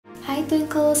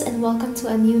Twinkles, and welcome to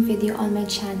a new video on my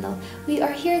channel. We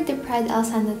are here at the Pride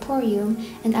Sanatorium,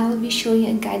 and I will be showing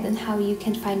you a guide on how you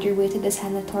can find your way to the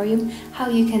sanatorium, how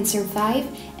you can survive,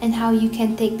 and how you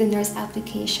can take the nurse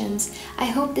applications. I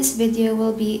hope this video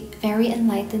will be very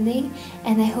enlightening,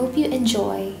 and I hope you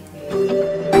enjoy.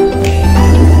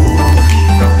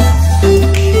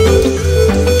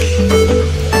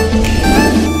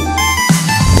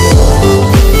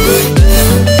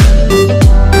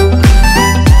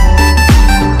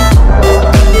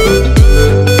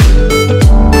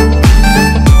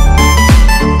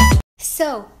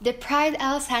 So, the Pride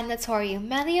Sanatorium.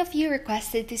 Many of you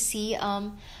requested to see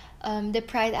the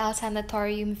Pride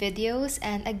Sanatorium videos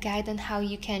and a guide on how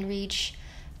you can reach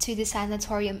to the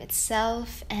sanatorium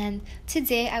itself, and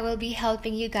today I will be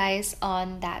helping you guys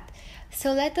on that.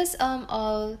 So let us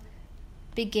all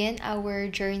begin our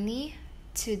journey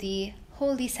to the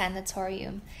Holy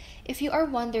Sanatorium. If you are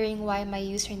wondering why my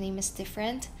username is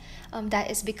different,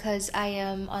 that is because I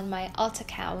am on my alt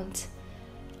account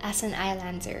as an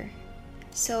islander.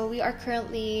 So we are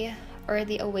currently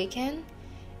already awakened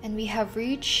and we have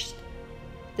reached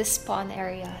the spawn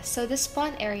area. So the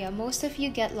spawn area, most of you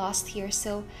get lost here,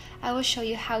 so I will show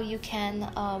you how you can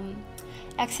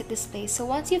exit this place. So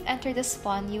once you've entered the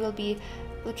spawn, you will be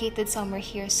located somewhere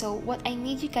here. So what I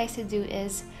need you guys to do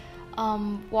is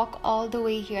walk all the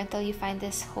way here until you find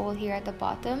this hole here at the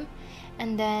bottom,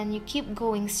 and then you keep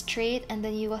going straight, and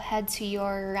then you will head to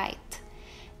your right.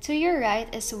 To your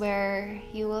right is where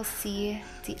you will see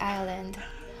the island.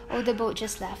 Oh, the boat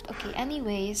just left. Okay,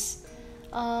 anyways,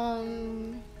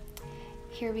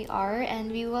 here we are,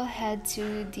 and we will head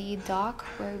to the dock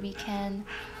where we can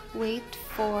wait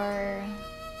for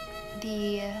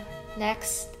the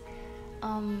next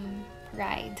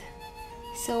ride.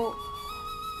 So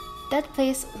that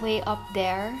place way up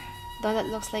there, though that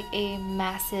looks like a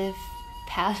massive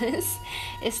palace,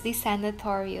 is the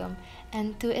sanatorium,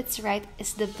 and to its right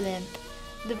is the blimp.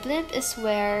 The blimp is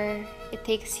where it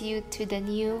takes you to the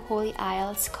new holy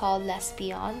isles called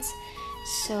lesbians.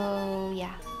 So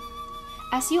yeah,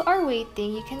 as you are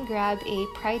waiting, you can grab a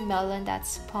pride melon that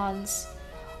spawns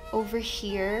over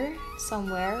here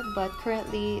somewhere, but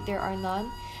currently there are none.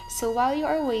 So while you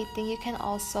are waiting, you can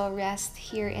also rest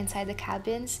here inside the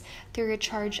cabins to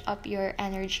recharge up your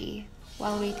energy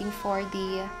while waiting for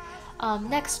the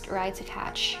next ride to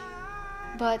catch.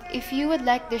 But if you would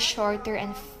like the shorter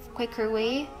and quicker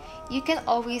way, you can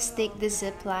always take the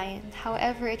zip line.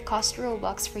 However, it costs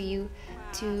Robux for you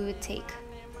to take,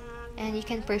 and you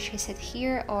can purchase it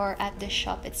here or at the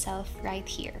shop itself right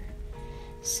here.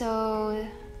 So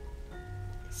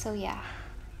yeah.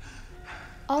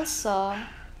 Also,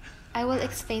 I will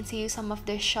explain to you some of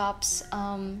the shop's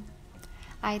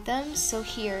items. So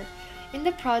here in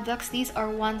the products, these are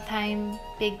one-time,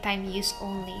 big-time use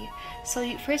only. So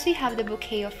first we have the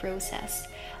bouquet of roses.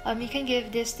 You can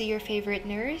give this to your favorite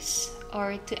nurse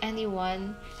or to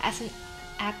anyone as an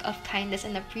act of kindness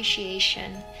and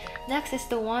appreciation. Next is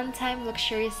the one-time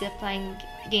luxurious zipline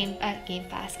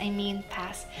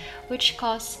pass, which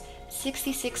costs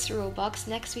 66 Robux.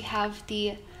 Next we have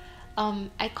the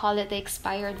I call it the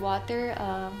expired water.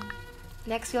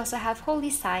 Next we also have Holy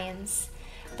Science,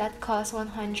 that costs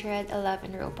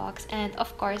 111 Robux, and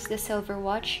of course the silver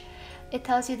watch. It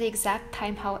tells you the exact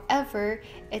time, however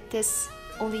it is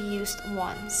only used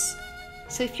once,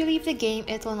 so if you leave the game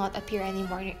it will not appear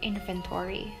anymore in your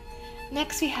inventory.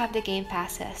 Next we have the game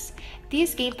passes.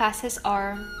 These game passes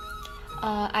are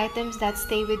items that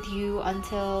stay with you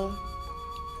until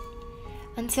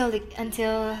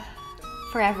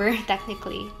forever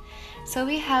technically. So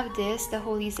we have this, the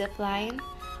holy zipline,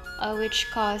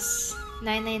 which costs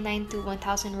 999 to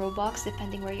 1000 Robux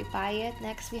depending where you buy it.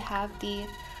 Next we have the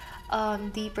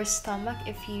deeper stomach.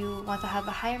 If you want to have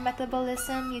a higher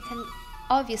metabolism, you can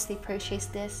obviously purchase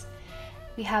this.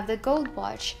 We have the gold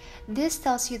watch. This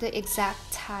tells you the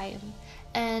exact time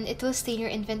and it will stay in your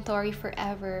inventory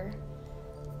forever.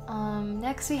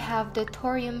 Next we have the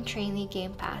Torium Trainee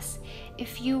Game Pass.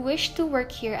 If you wish to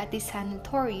work here at the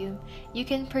sanatorium, you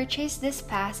can purchase this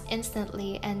pass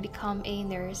instantly and become a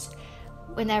nurse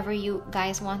whenever you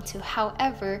guys want to.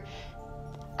 However,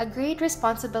 a great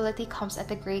responsibility comes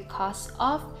at a great cost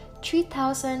of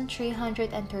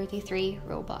 3,333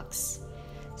 Robux.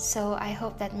 So I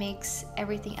hope that makes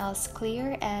everything else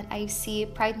clear, and I see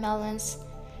pride melons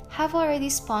have already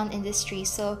spawned in this tree.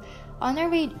 So on our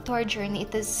way to our journey,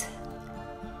 it is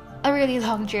a really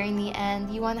long journey and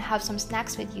you want to have some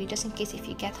snacks with you just in case if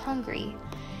you get hungry.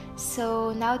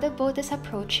 So now the boat is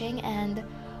approaching and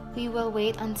we will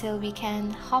wait until we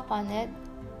can hop on it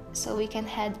so we can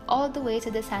head all the way to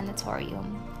the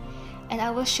sanatorium. and I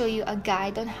will show you a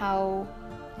guide on how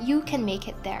you can make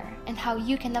it there and how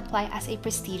you can apply as a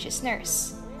prestigious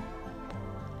nurse.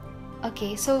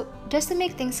 Okay, so just to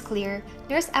make things clear,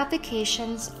 nurse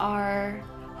applications are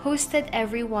hosted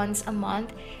every once a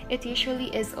month. It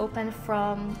usually is open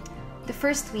from the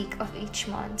first week of each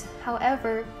month.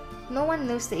 However, no one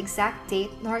knows the exact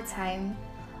date nor time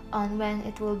on when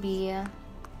it will be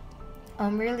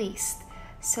released.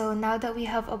 So now that we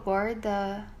have aboard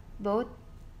the boat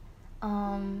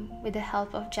with the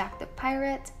help of Jack the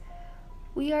Pirate,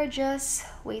 we are just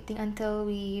waiting until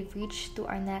we reach to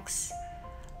our next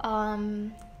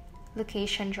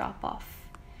location drop-off.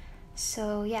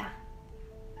 So yeah.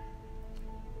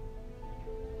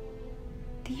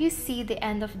 Do you see the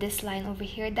end of this line over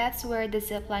here? That's where the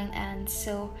zip line ends.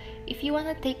 So if you want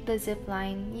to take the zip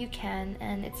line, you can,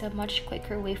 and it's a much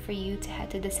quicker way for you to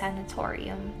head to the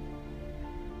sanatorium.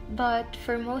 But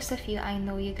for most of you, I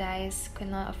know you guys could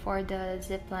not afford the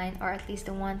zip line, or at least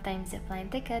the one-time zip line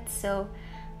ticket, so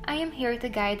I am here to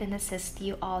guide and assist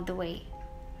you all the way.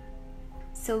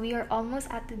 So we are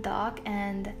almost at the dock,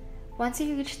 and once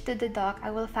you reach to the dock,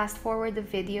 I will fast forward the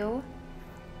video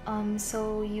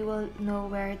so you will know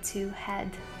where to head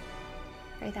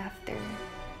right after.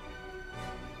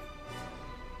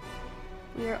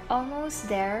 We are almost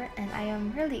there, and I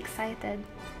am really excited.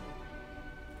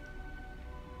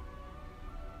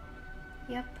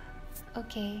 Yep,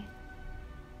 okay.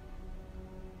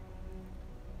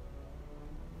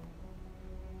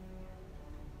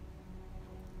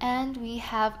 And we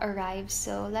have arrived,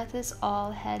 so let us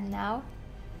all head now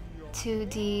to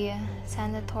the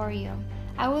sanatorium.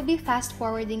 I will be fast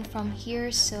forwarding from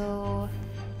here, so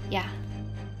yeah.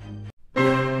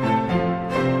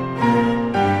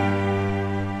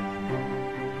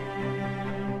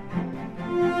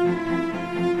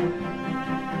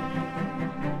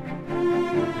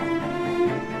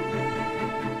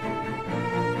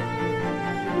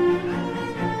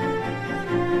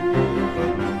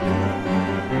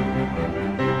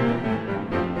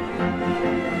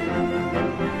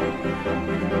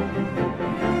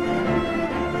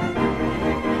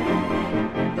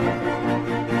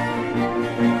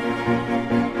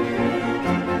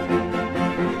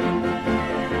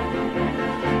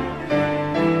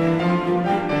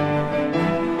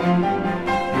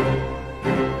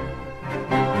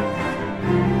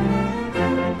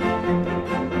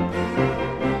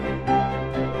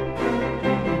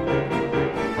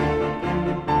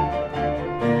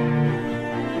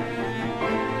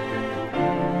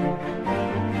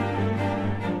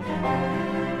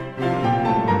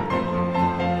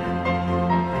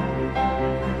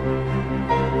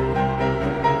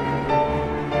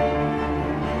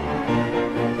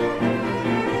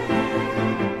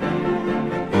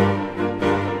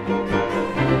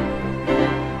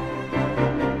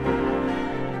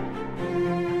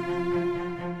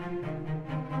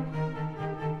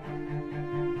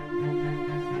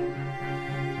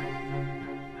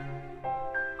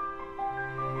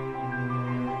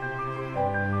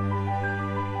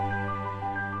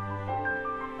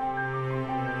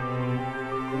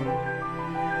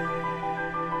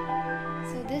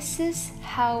 This is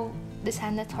how the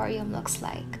sanatorium looks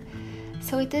like.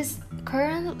 So it is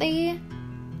currently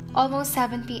almost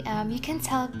 7 p.m. You can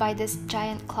tell by this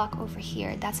giant clock over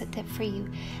here. That's a tip for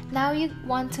you. Now you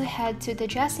want to head to the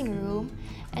dressing room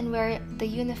and wear the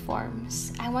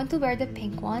uniforms. I want to wear the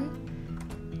pink one,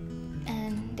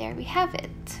 and there we have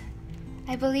it.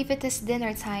 I believe it is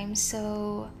dinner time,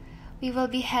 so we will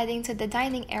be heading to the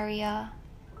dining area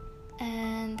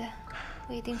and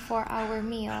waiting for our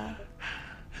meal.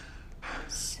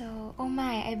 So, oh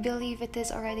my, I believe it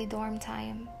is already dorm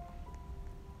time.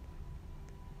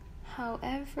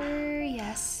 However,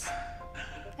 yes,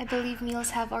 I believe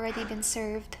meals have already been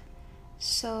served.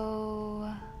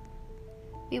 So,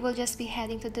 we will just be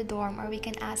heading to the dorm, or we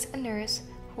can ask a nurse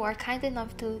who are kind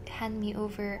enough to hand me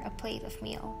over a plate of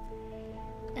meal.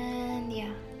 And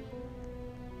yeah,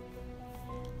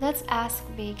 let's ask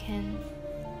Bacon.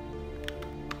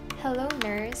 Hello,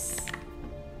 nurse.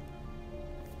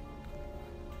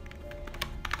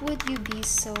 Would you be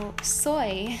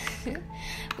soy?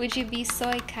 Would you be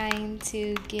so kind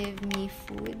to give me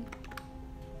food?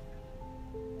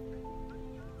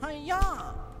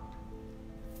 Hiya!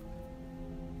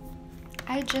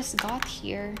 I just got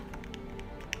here.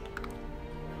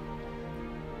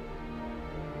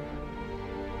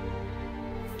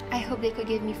 I hope they could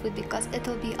give me food because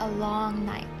it'll be a long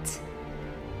night.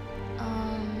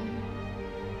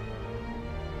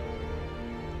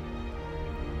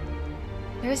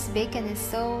 Nurse Bacon is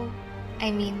soy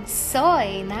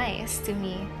nice to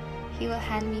me. He will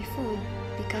hand me food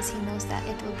because he knows that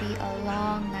it will be a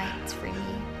long night for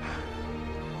me.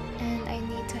 And I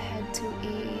need to head to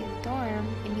a dorm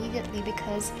immediately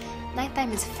because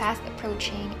nighttime is fast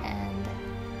approaching. And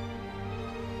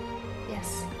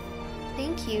yes,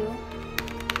 thank you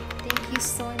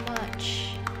so much.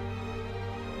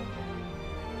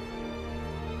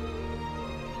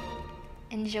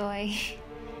 Enjoy.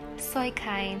 So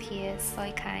kind, he is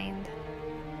so kind.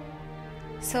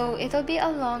 So it'll be a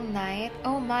long night.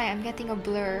 Oh my, I'm getting a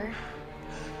blur.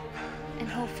 And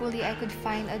hopefully I could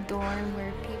find a dorm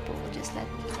where people will just let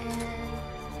me in.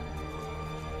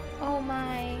 Oh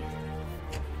my.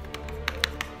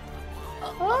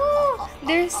 Oh,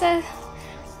 there's a...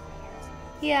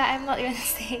 Yeah, I'm not gonna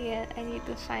say it. I need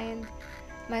to find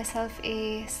myself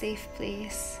a safe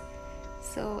place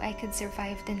so I could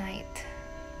survive the night.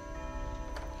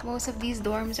 Most of these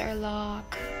dorms are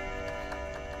locked.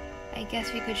 I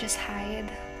guess we could just hide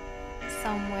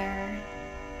somewhere.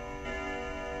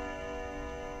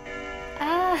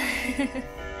 Ah!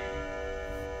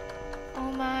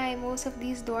 Oh my, most of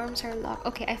these dorms are locked.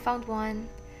 Okay, I found one.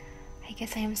 I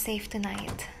guess I am safe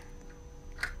tonight.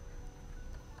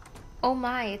 Oh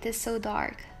my, it is so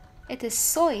dark. It is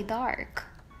so dark.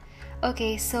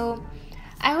 Okay, so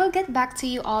I will get back to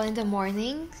you all in the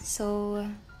morning. So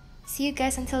see you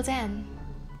guys until then.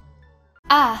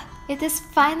 Ah, it is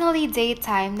finally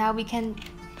daytime. Now we can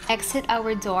exit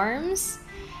our dorms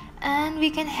and we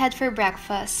can head for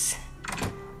breakfast.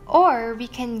 Or we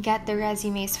can get the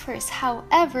resumes first.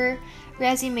 However,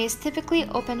 resumes typically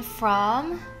open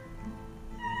from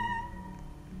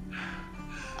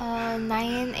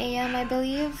 9 a.m. I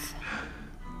believe.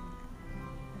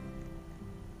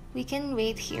 We can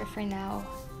wait here for now.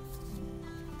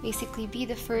 Basically be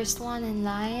the first one in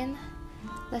line.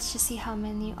 Let's just see how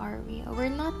many are we. We're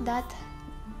not that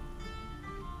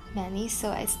many,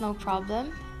 so it's no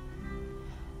problem.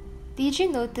 Did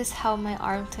you notice how my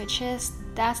arm twitches?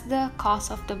 That's the cause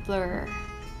of the blur.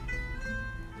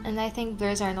 And I think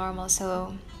blurs are normal,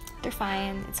 so they're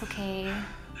fine. It's okay.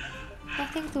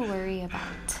 Nothing to worry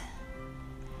about.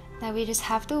 Now we just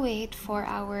have to wait for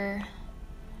our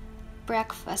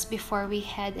breakfast before we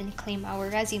head and claim our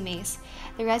resumes.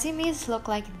 The resumes look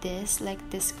like this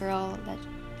girl that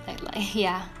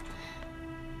yeah,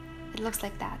 it looks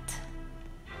like that.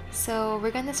 So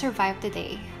we're gonna survive the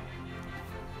day.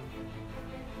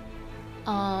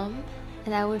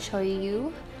 And I will show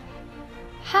you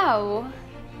how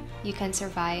you can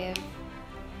survive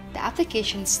the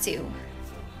applications too.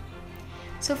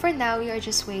 So for now, we are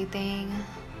just waiting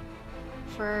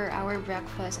for our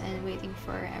breakfast and waiting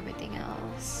for everything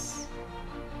else.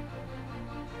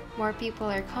 More people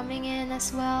are coming in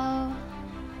as well.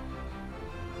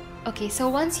 Okay, so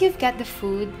once you've got the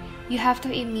food, you have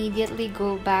to immediately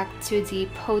go back to the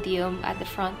podium at the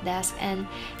front desk and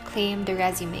claim the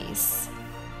resumes.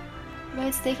 But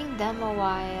it's taking them a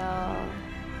while.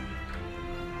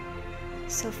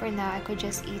 So for now, I could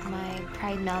just eat my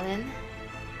Pride melon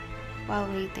while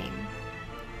waiting.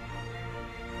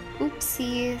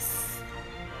 Oopsies.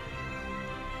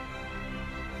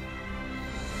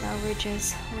 Now we're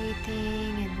just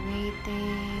waiting and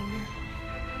waiting.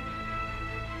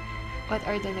 What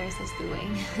are the nurses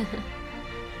doing?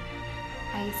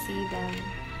 I see them.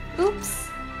 Oops!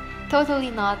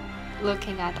 Totally not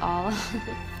looking at all.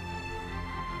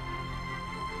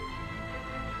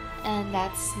 And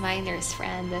that's my nurse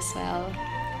friend as well.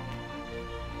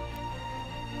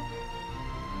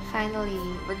 Finally,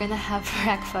 we're gonna have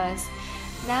breakfast.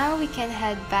 Now we can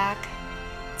head back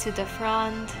to the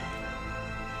front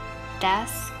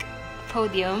desk,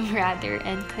 podium rather,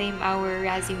 and claim our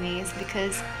resumes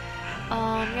because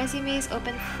resumes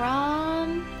open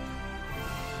from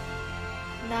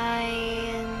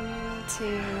 9 to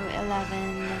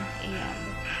 11 a.m.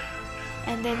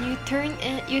 And then you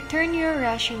turn your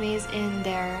resumes in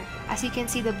there. As you can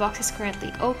see, the box is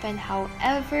currently open.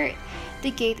 However,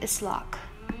 the gate is locked.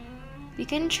 You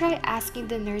can try asking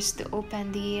the nurse to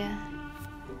open the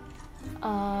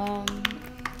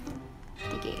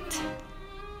gate.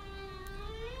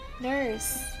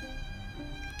 Nurse,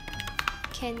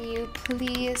 can you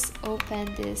please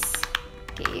open this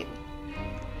gate?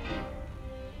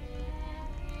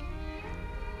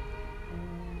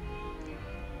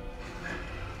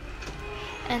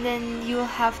 And then you'll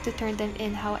have to turn them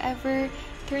in. However,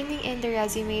 turning in the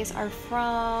resumes are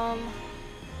from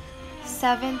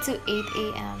 7 to 8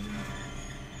 a.m.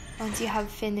 once you have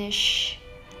finished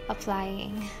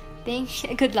applying.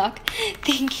 Good luck.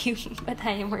 Thank you. But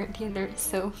I am already a nurse,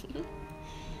 so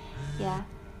yeah.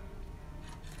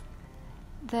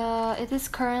 It is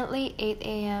currently 8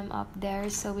 a.m. up there,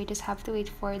 so we just have to wait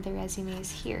for the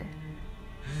resumes here.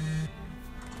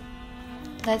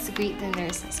 Let's greet the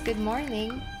nurses. Good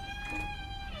morning.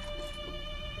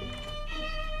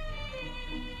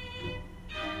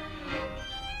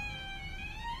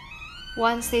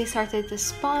 Once they started to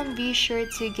spawn, be sure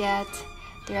to get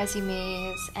the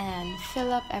resumes and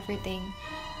fill up everything.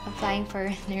 Applying for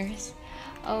a nurse.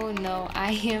 Oh no,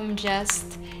 I am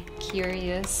just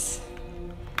curious.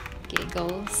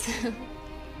 Giggles.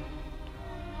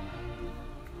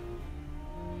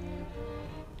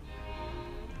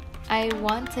 I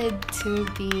wanted to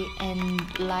be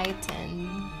enlightened.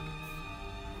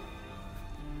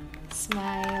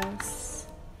 Smiles.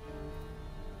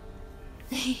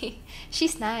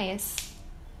 She's nice.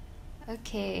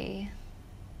 Okay.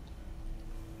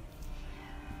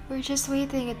 We're just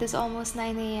waiting. It is almost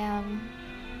 9 a.m.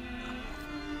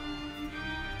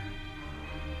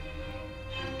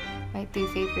 My two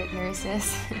favorite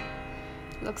nurses.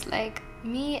 Looks like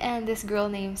me and this girl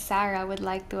named Sarah would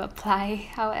like to apply.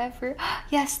 However,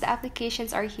 yes, the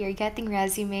applications are here. Getting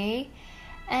resume.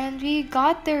 And we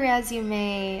got the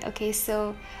resume. Okay,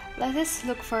 so let us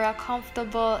look for a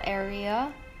comfortable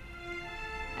area.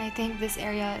 I think this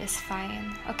area is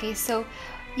fine. Okay, so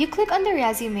you click on the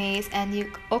resumes and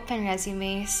you open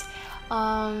resumes.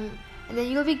 And then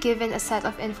you'll be given a set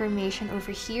of information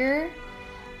over here.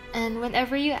 And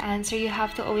whenever you answer, you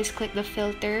have to always click the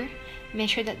filter. Make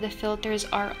sure that the filters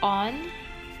are on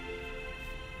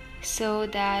so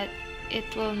that it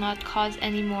will not cause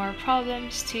any more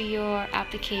problems to your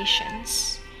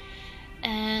applications.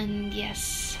 And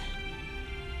yes.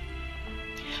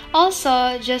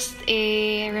 Also, just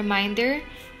a reminder,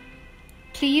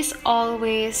 please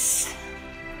always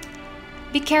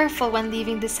be careful when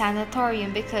leaving the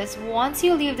sanatorium, because once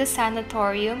you leave the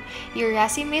sanatorium, your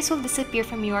resumes will disappear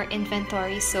from your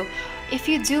inventory. So if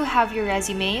you do have your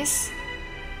resumes,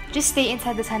 just stay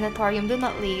inside the sanatorium, do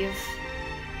not leave.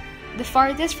 The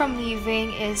farthest from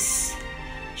leaving is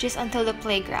just until the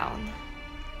playground,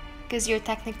 because you're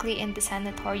technically in the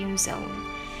sanatorium zone.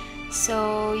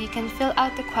 So you can fill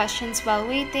out the questions while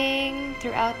waiting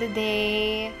throughout the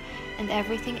day and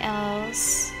everything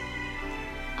else.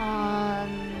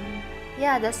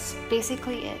 Yeah, that's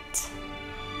basically it.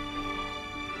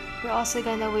 We're also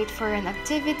gonna wait for an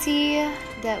activity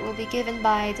that will be given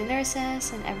by the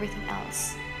nurses and everything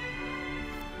else.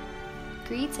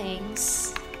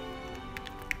 Greetings.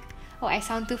 Oh, I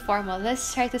sound too formal.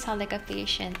 Let's try to sound like a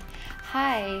patient.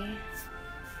 Hi.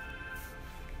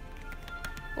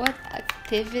 What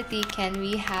activity can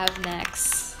we have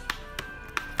next?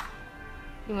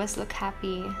 You must look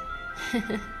happy.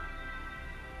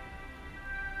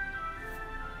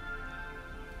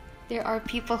 There are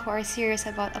people who are serious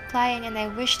about applying, and I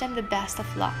wish them the best of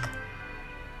luck.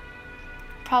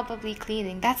 Probably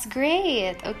cleaning. That's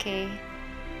great. Okay.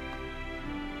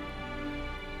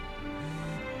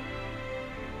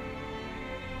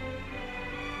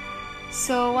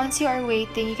 So once you are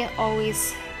waiting, you can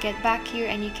always get back here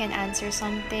and you can answer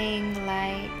something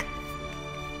like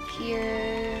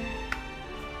here.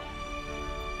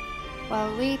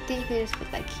 While waiting, you can just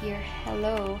put like here,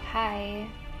 hello, hi,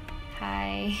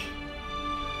 hi.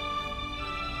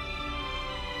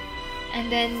 And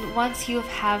then once you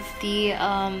have the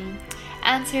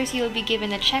answers, you'll be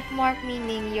given a check mark,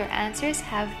 meaning your answers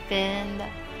have been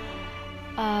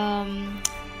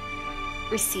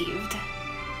received.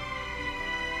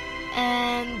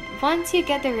 And once you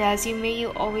get the resume,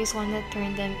 you always want to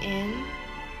turn them in,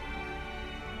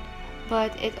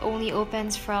 but it only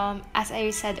opens from, as I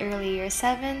said earlier,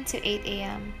 7 to 8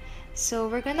 a.m. So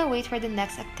we're gonna wait for the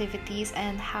next activities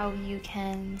and how you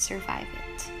can survive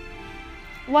it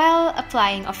while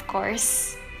applying, of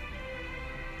course.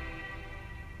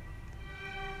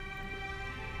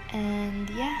 And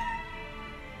yeah,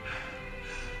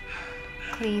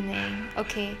 cleaning.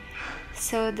 Okay,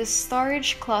 so the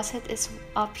storage closet is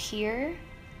up here,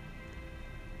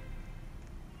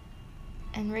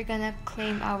 and we're gonna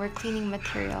claim our cleaning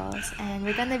materials, and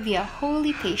we're gonna be a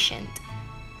holy patient.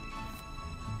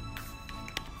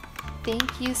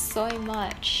 Thank you so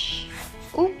much.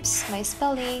 Oops, my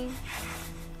spelling.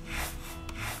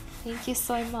 Thank you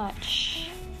so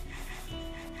much.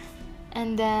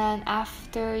 And then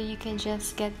after, you can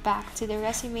just get back to the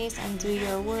resumes and do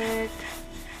your work.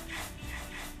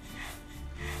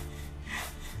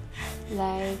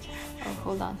 Like, oh,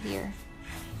 hold on here.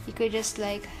 You could just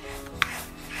like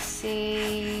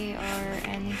say or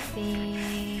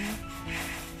anything.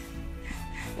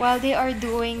 While they are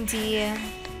doing the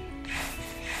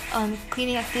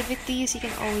cleaning activities, you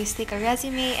can always take a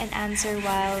resume and answer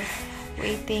while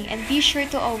waiting. And be sure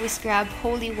to always grab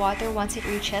holy water once it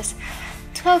reaches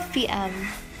 12 p.m.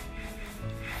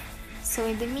 So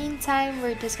in the meantime,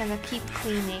 we're just gonna keep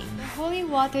cleaning. The holy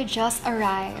water just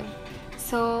arrived.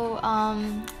 So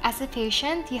as a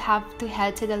patient, you have to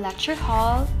head to the lecture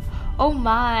hall. Oh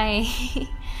my!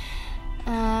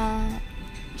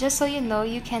 Just so you know,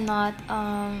 you cannot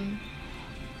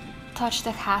touch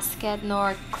the casket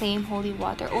nor claim holy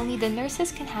water. Only the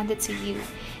nurses can hand it to you.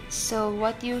 So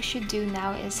what you should do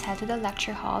now is head to the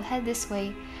lecture hall. Head this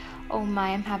way. Oh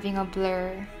my, I'm having a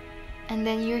blur. And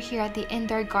then you're here at the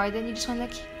indoor garden. You just want to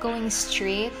keep going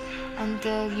straight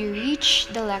until you reach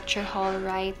the lecture hall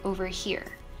right over here.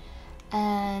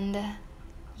 And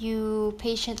you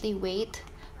patiently wait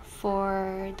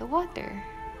for the water.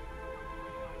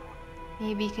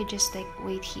 Maybe you could just like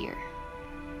wait here.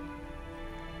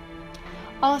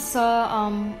 Also,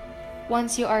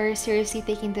 once you are seriously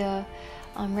taking the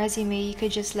resume, you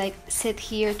could just like sit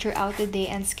here throughout the day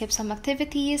and skip some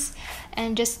activities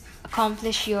and just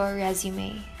accomplish your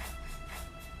resume.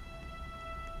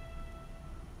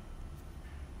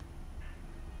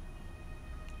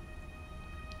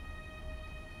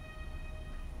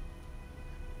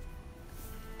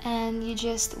 And you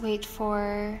just wait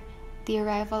for the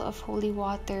arrival of holy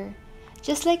water.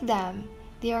 Just like them,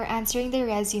 they are answering their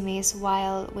resumes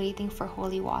while waiting for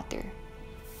holy water.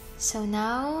 So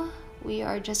now we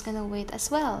are just gonna wait as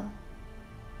well.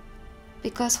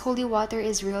 Because holy water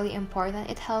is really important.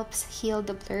 It helps heal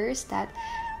the blurs that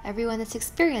everyone is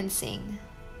experiencing.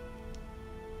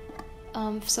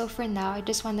 So for now, I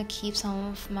just want to keep some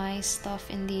of my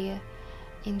stuff in the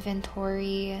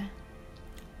inventory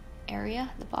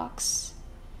area, the box.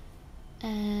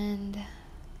 And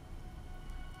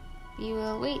we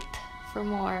will wait for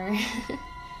more.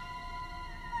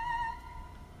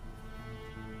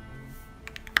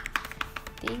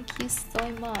 Thank you so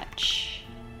much.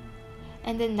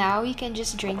 And then now you can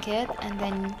just drink it, and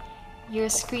then your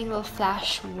screen will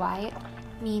flash white,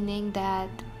 meaning that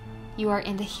you are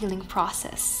in the healing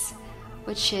process,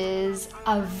 which is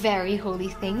a very holy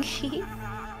thing.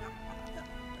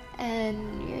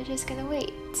 And we're just gonna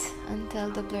wait until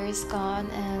the blur is gone,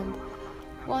 and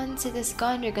once it is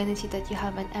gone, you're gonna see that you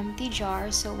have an empty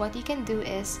jar. So what you can do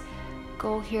is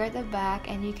go here at the back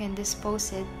and you can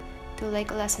dispose it to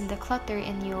like lessen the clutter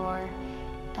in your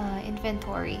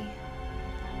inventory.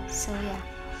 So yeah,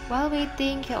 while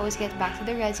waiting, you can always get back to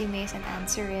the resumes and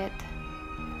answer it,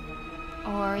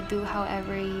 or do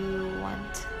however you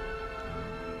want.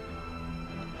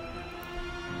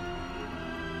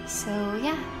 So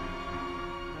yeah,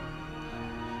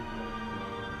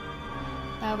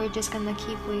 now we're just gonna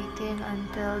keep waiting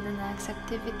until the next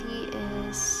activity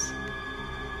is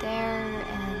there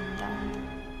and done.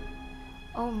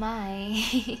 Oh my.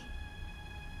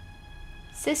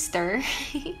 Sister.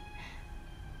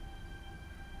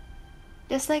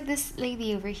 Just like this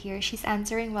lady over here, she's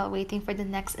answering while waiting for the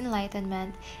next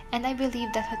enlightenment, and I believe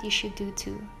that's what you should do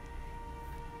too.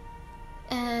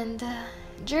 And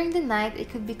during the night, it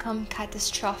could become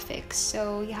catastrophic,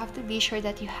 so you have to be sure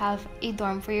that you have a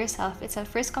dorm for yourself. It's a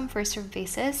first come first serve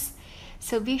basis,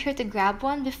 so be sure to grab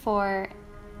one before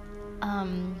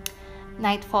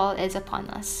nightfall is upon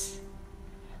us.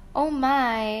 Oh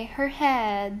my, her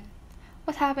head.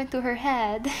 What happened to her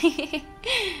head?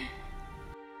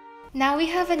 Now we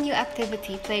have a new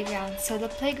activity, playground. So the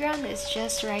playground is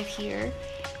just right here.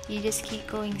 You just keep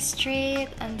going straight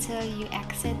until you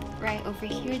exit right over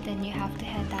here. Then you have to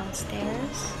head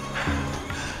downstairs.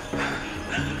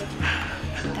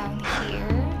 Down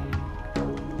here.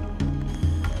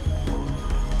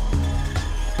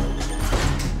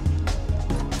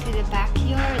 To the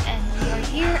backyard, and we are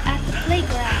here at the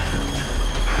playground.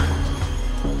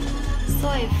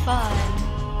 So fun.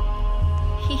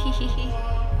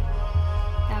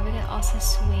 Now we can also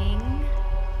swing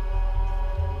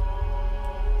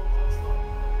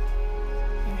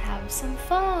and have some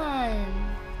fun.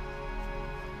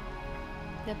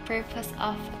 The purpose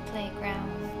of the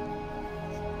playground.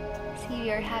 See,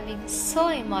 we are having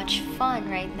so much fun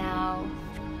right now.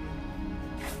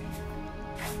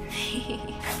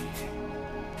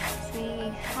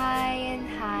 Swinging high and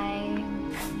high.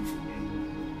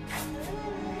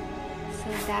 So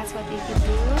that's what we can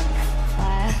do.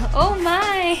 Oh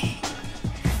my!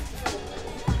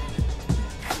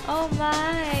 Oh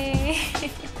my!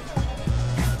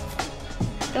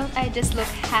 Don't I just look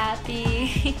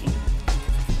happy?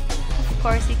 Of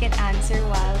course, you can answer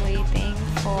while waiting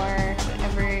for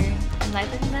whatever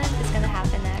enlightenment is gonna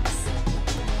happen next.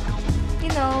 You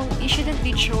know, you shouldn't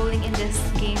be trolling in this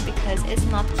game because it's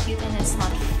not cute and it's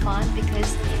not fun,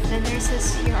 because the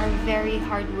nurses here are very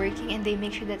hardworking and they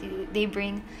make sure that they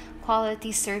bring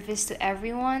quality service to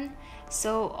everyone.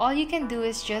 So all you can do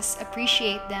is just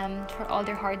appreciate them for all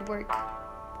their hard work.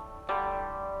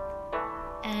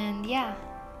 And yeah.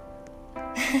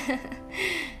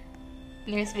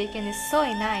 Nurse Bacon is so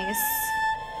nice.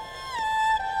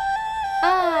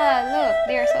 Ah, look,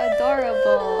 they are so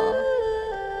adorable.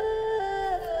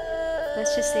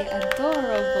 Let's just say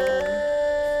adorable.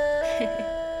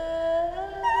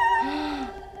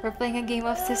 We're playing a game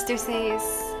of Sister Says.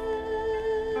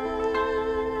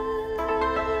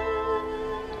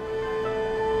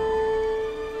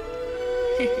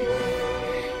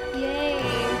 Yay!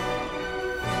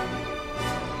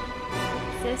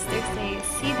 Sister Says,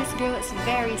 see, this girl is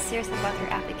very serious about her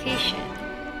application.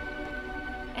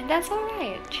 And that's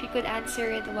alright. She could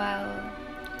answer it while,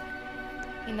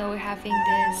 you know, we're having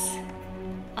this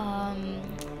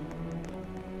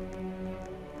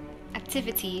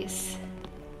activities.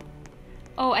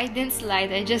 Oh, I didn't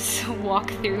slide, I just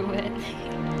walked through it.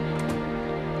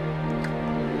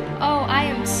 Oh, I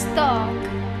am stuck.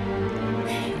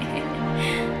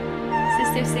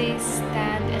 Sister Says,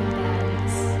 stand and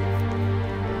dance.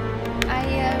 I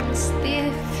am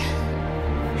stiff.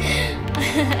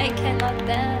 I cannot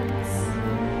dance.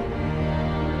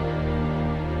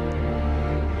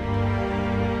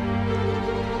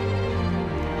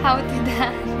 How to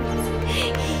dance?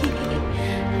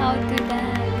 How to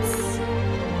dance?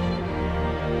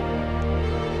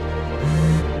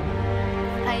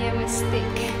 I am a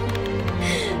stick.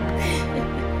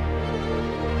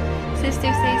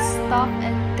 Sister Says stop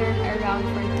and turn around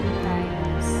for 2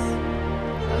 times.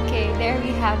 Okay, there we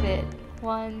have it.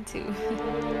 1, 2.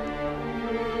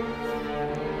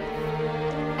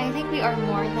 I think we are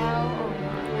more now. Oh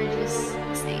no, we're just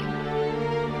the same.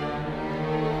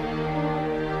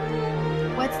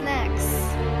 What's next?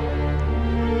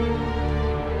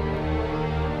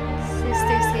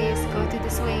 Sister Says go to the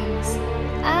swings.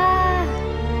 Ah!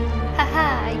 Haha,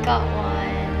 I got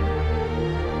one.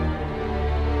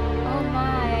 Oh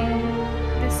my,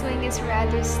 the swing is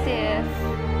rather stiff.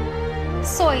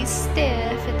 So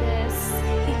stiff it is.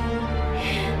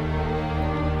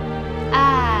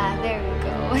 Ah, there we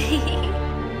go.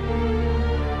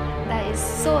 That is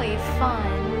so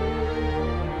fun.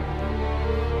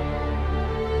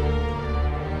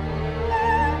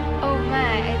 Oh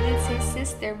my, I did say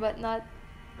sister but not.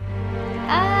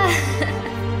 Ah!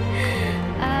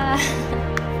 Ah!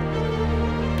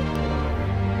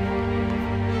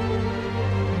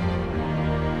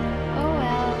 Oh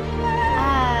well.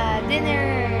 Ah, dinner!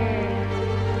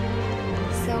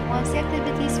 So once the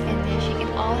activity is finished, you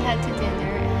can all head to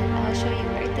dinner, and I'll show you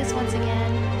where it is once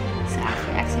again. So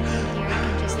after exiting here, you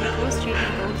can just go straight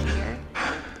and go here.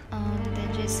 Then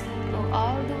just go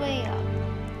all the way up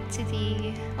to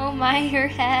the, oh my, your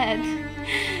head,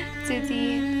 to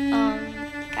the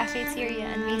cafeteria,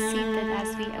 and be seated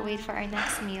as we await for our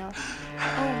next meal.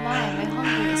 Oh my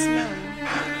hunger is low.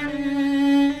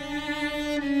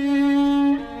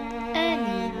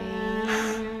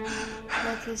 Anyways,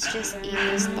 let us just eat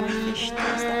the starfish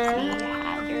toast that we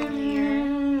had earlier.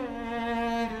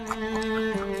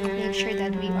 Make sure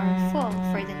that we are full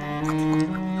for the night.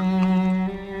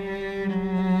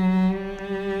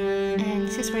 And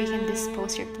this is where you can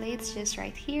dispose your plates, just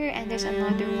right here, and there's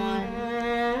another one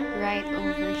right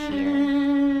over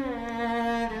here.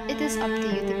 It is up to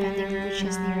you depending on which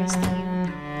is nearest to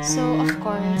you. So of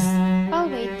course, while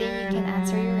waiting, you can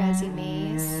answer your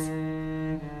resumes,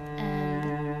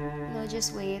 and no,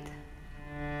 just wait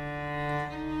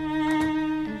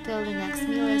until the next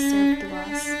meal is served to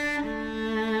us.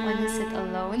 Wanna sit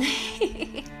alone?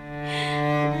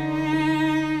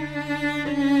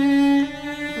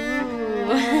 Ooh.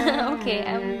 Okay,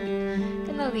 I'm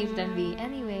gonna leave them be.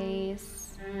 Anyways,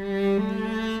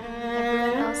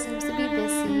 everyone else seems to be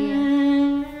busy.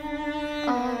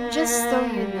 Just so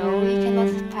you know, you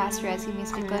cannot pass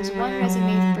resumes because 1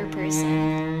 resume per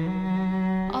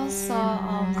person. Also,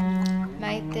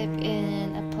 my tip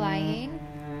in applying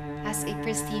as a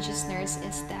prestigious nurse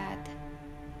is that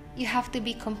you have to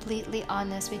be completely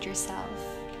honest with yourself.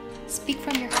 Speak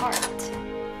from your heart,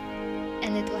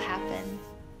 and it will happen.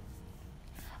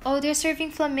 Oh, they're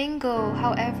serving flamingo.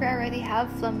 However, I already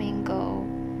have flamingo.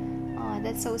 Oh,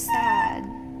 that's so sad.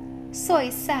 So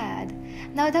sad.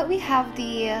 Now that we have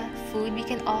the food, we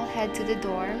can all head to the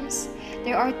dorms.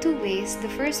 There are 2 ways. The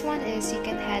first one is you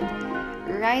can head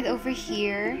right over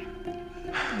here,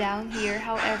 down here.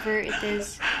 However, it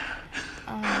is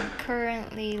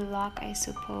currently locked, I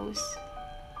suppose.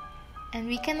 And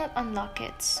we cannot unlock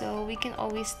it, so we can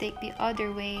always take the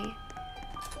other way,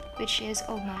 which is,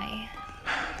 oh my,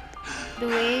 the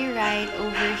way right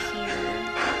over here.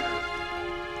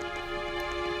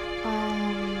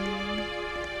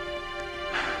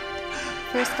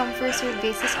 first come first serve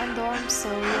basis on dorms,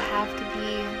 so you have to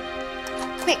be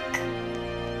quick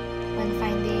when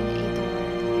finding a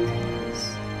dorm because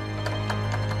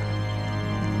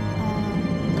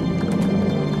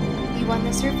you want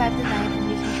to survive the night and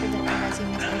making sure that our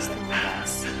resumes are still with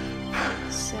us.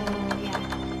 So yeah.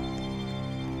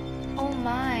 Oh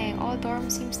my, all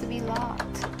dorms seems to be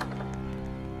locked.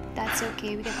 That's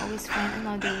okay, we can always find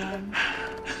another one.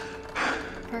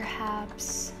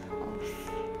 Perhaps.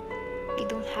 Oof. We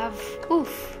don't have.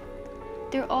 Oof!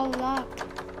 They're all locked.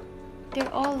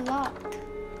 They're all locked.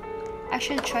 I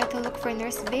should try to look for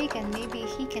Nurse Bacon. Maybe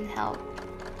he can help.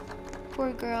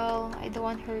 Poor girl. I don't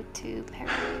want her to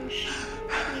perish.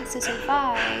 She needs to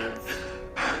survive.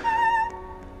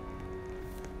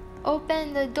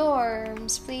 Open the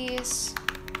dorms, please.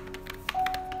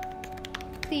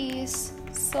 Please,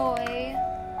 Soy.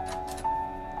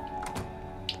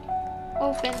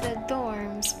 Open the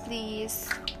dorms, please.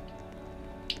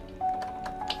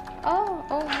 Oh,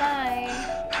 oh my.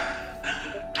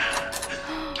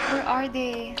 Where are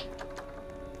they?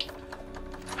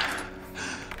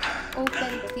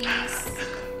 Open, please.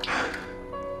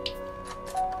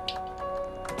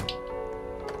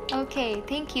 Okay,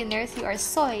 thank you, nurse. You are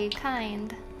so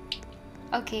kind.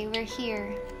 Okay, we're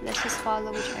here. Let's just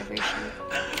follow whichever she.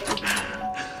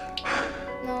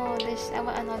 No, I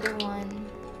want another one.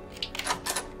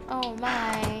 Oh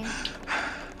my.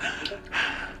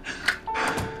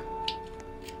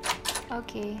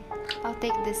 Okay, I'll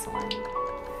take this one.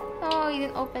 Oh, you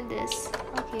didn't open this.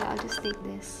 Okay, I'll just take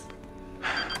this.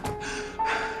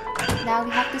 Now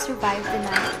we have to survive the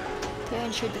night to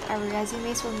ensure that our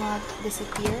resumes will not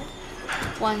disappear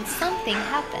once something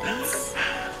happens,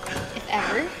 if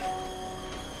ever.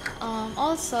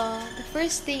 Also, the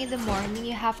first thing in the morning,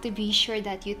 you have to be sure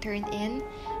that you turn in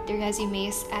the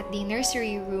resumes at the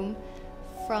nursery room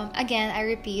from, again, I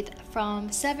repeat,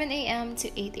 from 7 a.m. to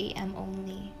 8 a.m.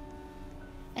 only.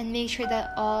 And make sure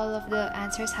that all of the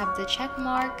answers have the check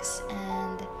marks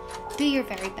and do your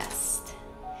very best.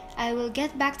 I will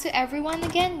get back to everyone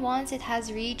again once it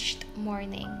has reached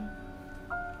morning.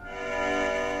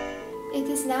 It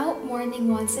is now morning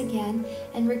once again,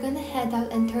 and we're gonna head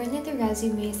out and turn in the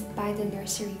resumes by the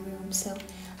nursery room. So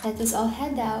let us all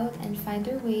head out and find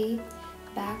our way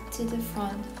back to the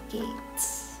front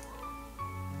gates.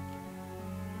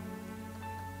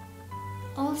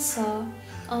 Also,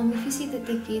 if you see that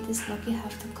the gate is locked, you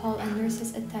have to call a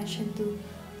nurse's attention to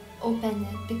open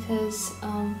it because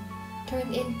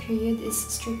turn-in period is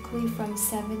strictly from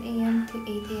 7 a.m. to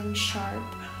 8 a.m. sharp.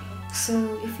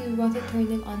 So if you want to turn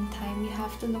in on time, you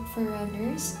have to look for a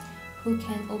nurse who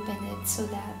can open it so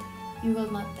that you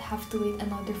will not have to wait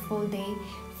another full day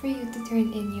for you to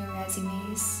turn in your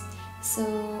resumes. So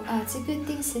it's a good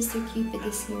thing Sister Cupid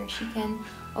is here. She can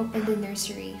open the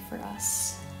nursery for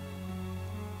us.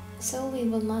 So we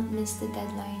will not miss the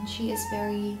deadline. She is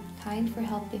very kind for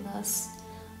helping us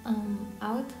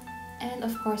out. And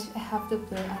of course, I have to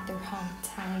play at the wrong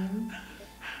time.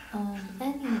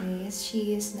 Anyways,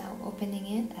 she is now opening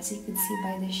it, as you can see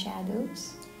by the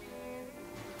shadows.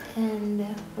 And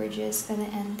we're just gonna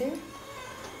enter.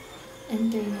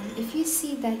 If you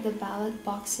see that the ballot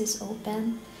box is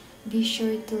open, be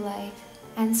sure to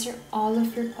answer all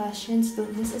of your questions.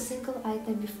 Don't miss a single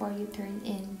item before you turn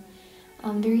in.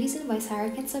 The reason why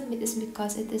Sarah can submit is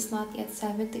because it is not yet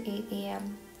 7 to 8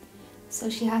 a.m. So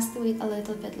she has to wait a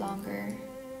little bit longer.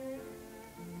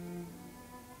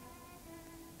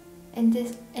 And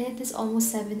it is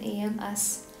almost 7 a.m.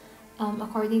 as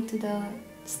according to the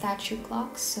statue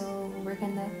clock. So we're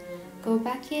gonna go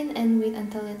back in and wait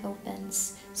until it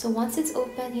opens. So once it's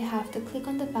open, you have to click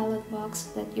on the ballot box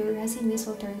so that your resumes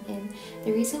will turn in.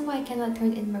 The reason why I cannot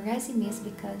turn in my resume is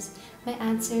because my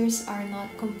answers are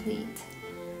not complete.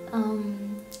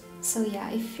 So yeah,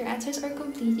 if your answers are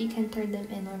complete, you can turn them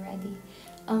in already.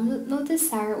 Notice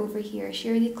Sarah over here. She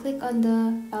already clicked on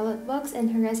the ballot box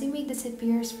and her resume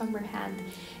disappears from her hand.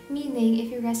 Meaning, if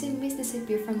your resumes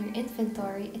disappear from your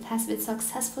inventory, it has been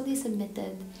successfully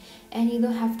submitted. And you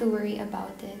don't have to worry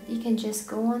about it. You can just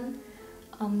go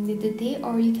on with the day,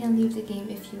 or you can leave the game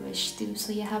if you wish to.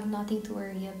 So you have nothing to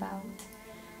worry about.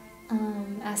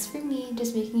 As for me,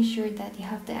 just making sure that you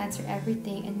have to answer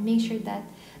everything and make sure that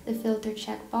the filter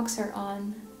checkbox are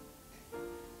on.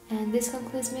 And this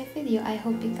concludes my video. I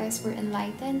hope you guys were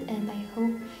enlightened and I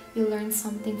hope you learned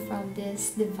something from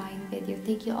this divine video.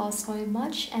 Thank you all so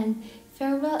much and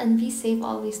farewell and be safe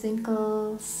always,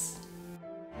 Twinkles.